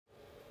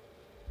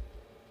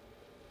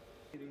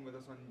Meeting with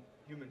us on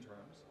human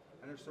terms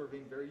and are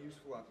serving very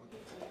useful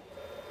applications.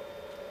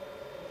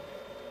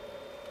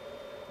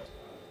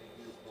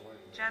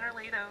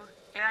 Generally,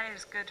 though, AI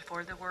is good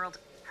for the world,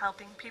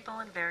 helping people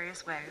in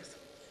various ways.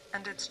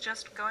 And it's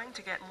just going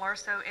to get more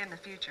so in the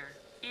future,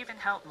 even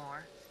help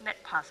more, net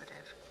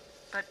positive.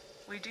 But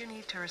we do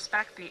need to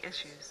respect the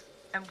issues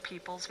and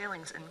people's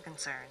feelings and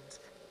concerns.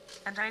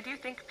 And I do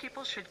think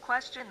people should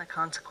question the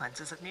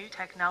consequences of new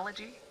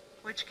technology,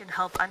 which can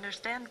help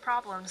understand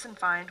problems and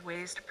find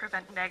ways to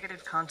prevent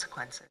negative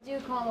consequences. What do you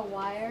call a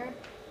wire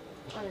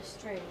on a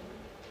string?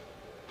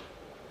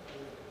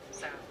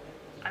 So,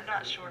 I'm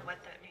not sure what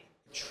that means.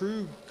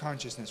 True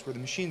consciousness, where the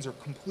machines are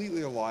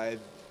completely alive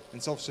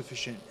and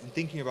self-sufficient and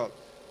thinking about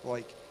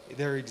like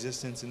their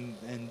existence and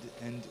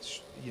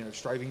you know,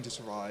 striving to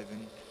survive,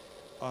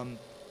 and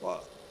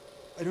well,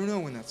 I don't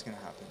know when that's going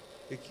to happen.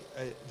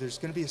 There's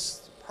going to be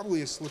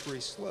probably a slippery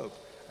slope.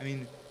 I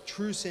mean,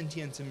 true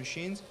sentience in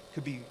machines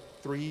could be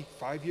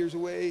 3-5 years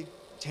away,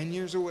 10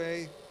 years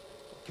away,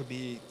 could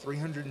be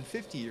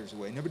 350 years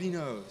away. Nobody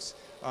knows.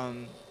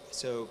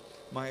 So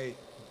my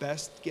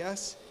best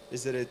guess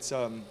is that it's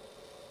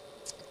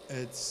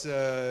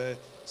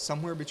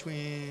somewhere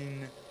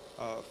between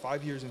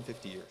 5 years and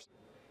 50 years.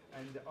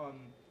 And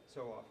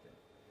so often.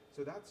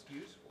 So that's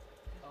useful.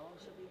 How long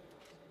should be?